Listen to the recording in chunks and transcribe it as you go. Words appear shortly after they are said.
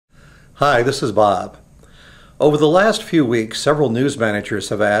Hi, this is Bob. Over the last few weeks, several news managers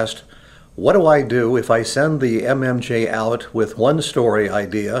have asked, what do I do if I send the MMJ out with one story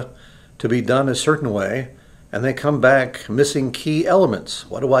idea to be done a certain way, and they come back missing key elements?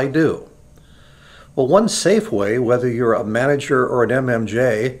 What do I do? Well, one safe way, whether you're a manager or an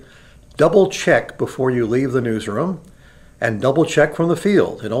MMJ, double check before you leave the newsroom and double check from the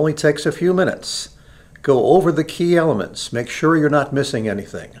field. It only takes a few minutes. Go over the key elements. Make sure you're not missing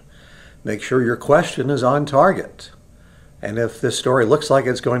anything. Make sure your question is on target. And if this story looks like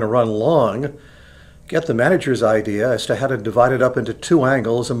it's going to run long, get the manager's idea as to how to divide it up into two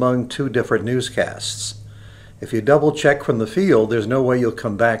angles among two different newscasts. If you double check from the field, there's no way you'll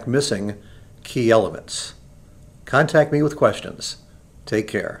come back missing key elements. Contact me with questions. Take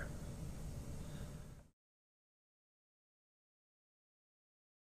care.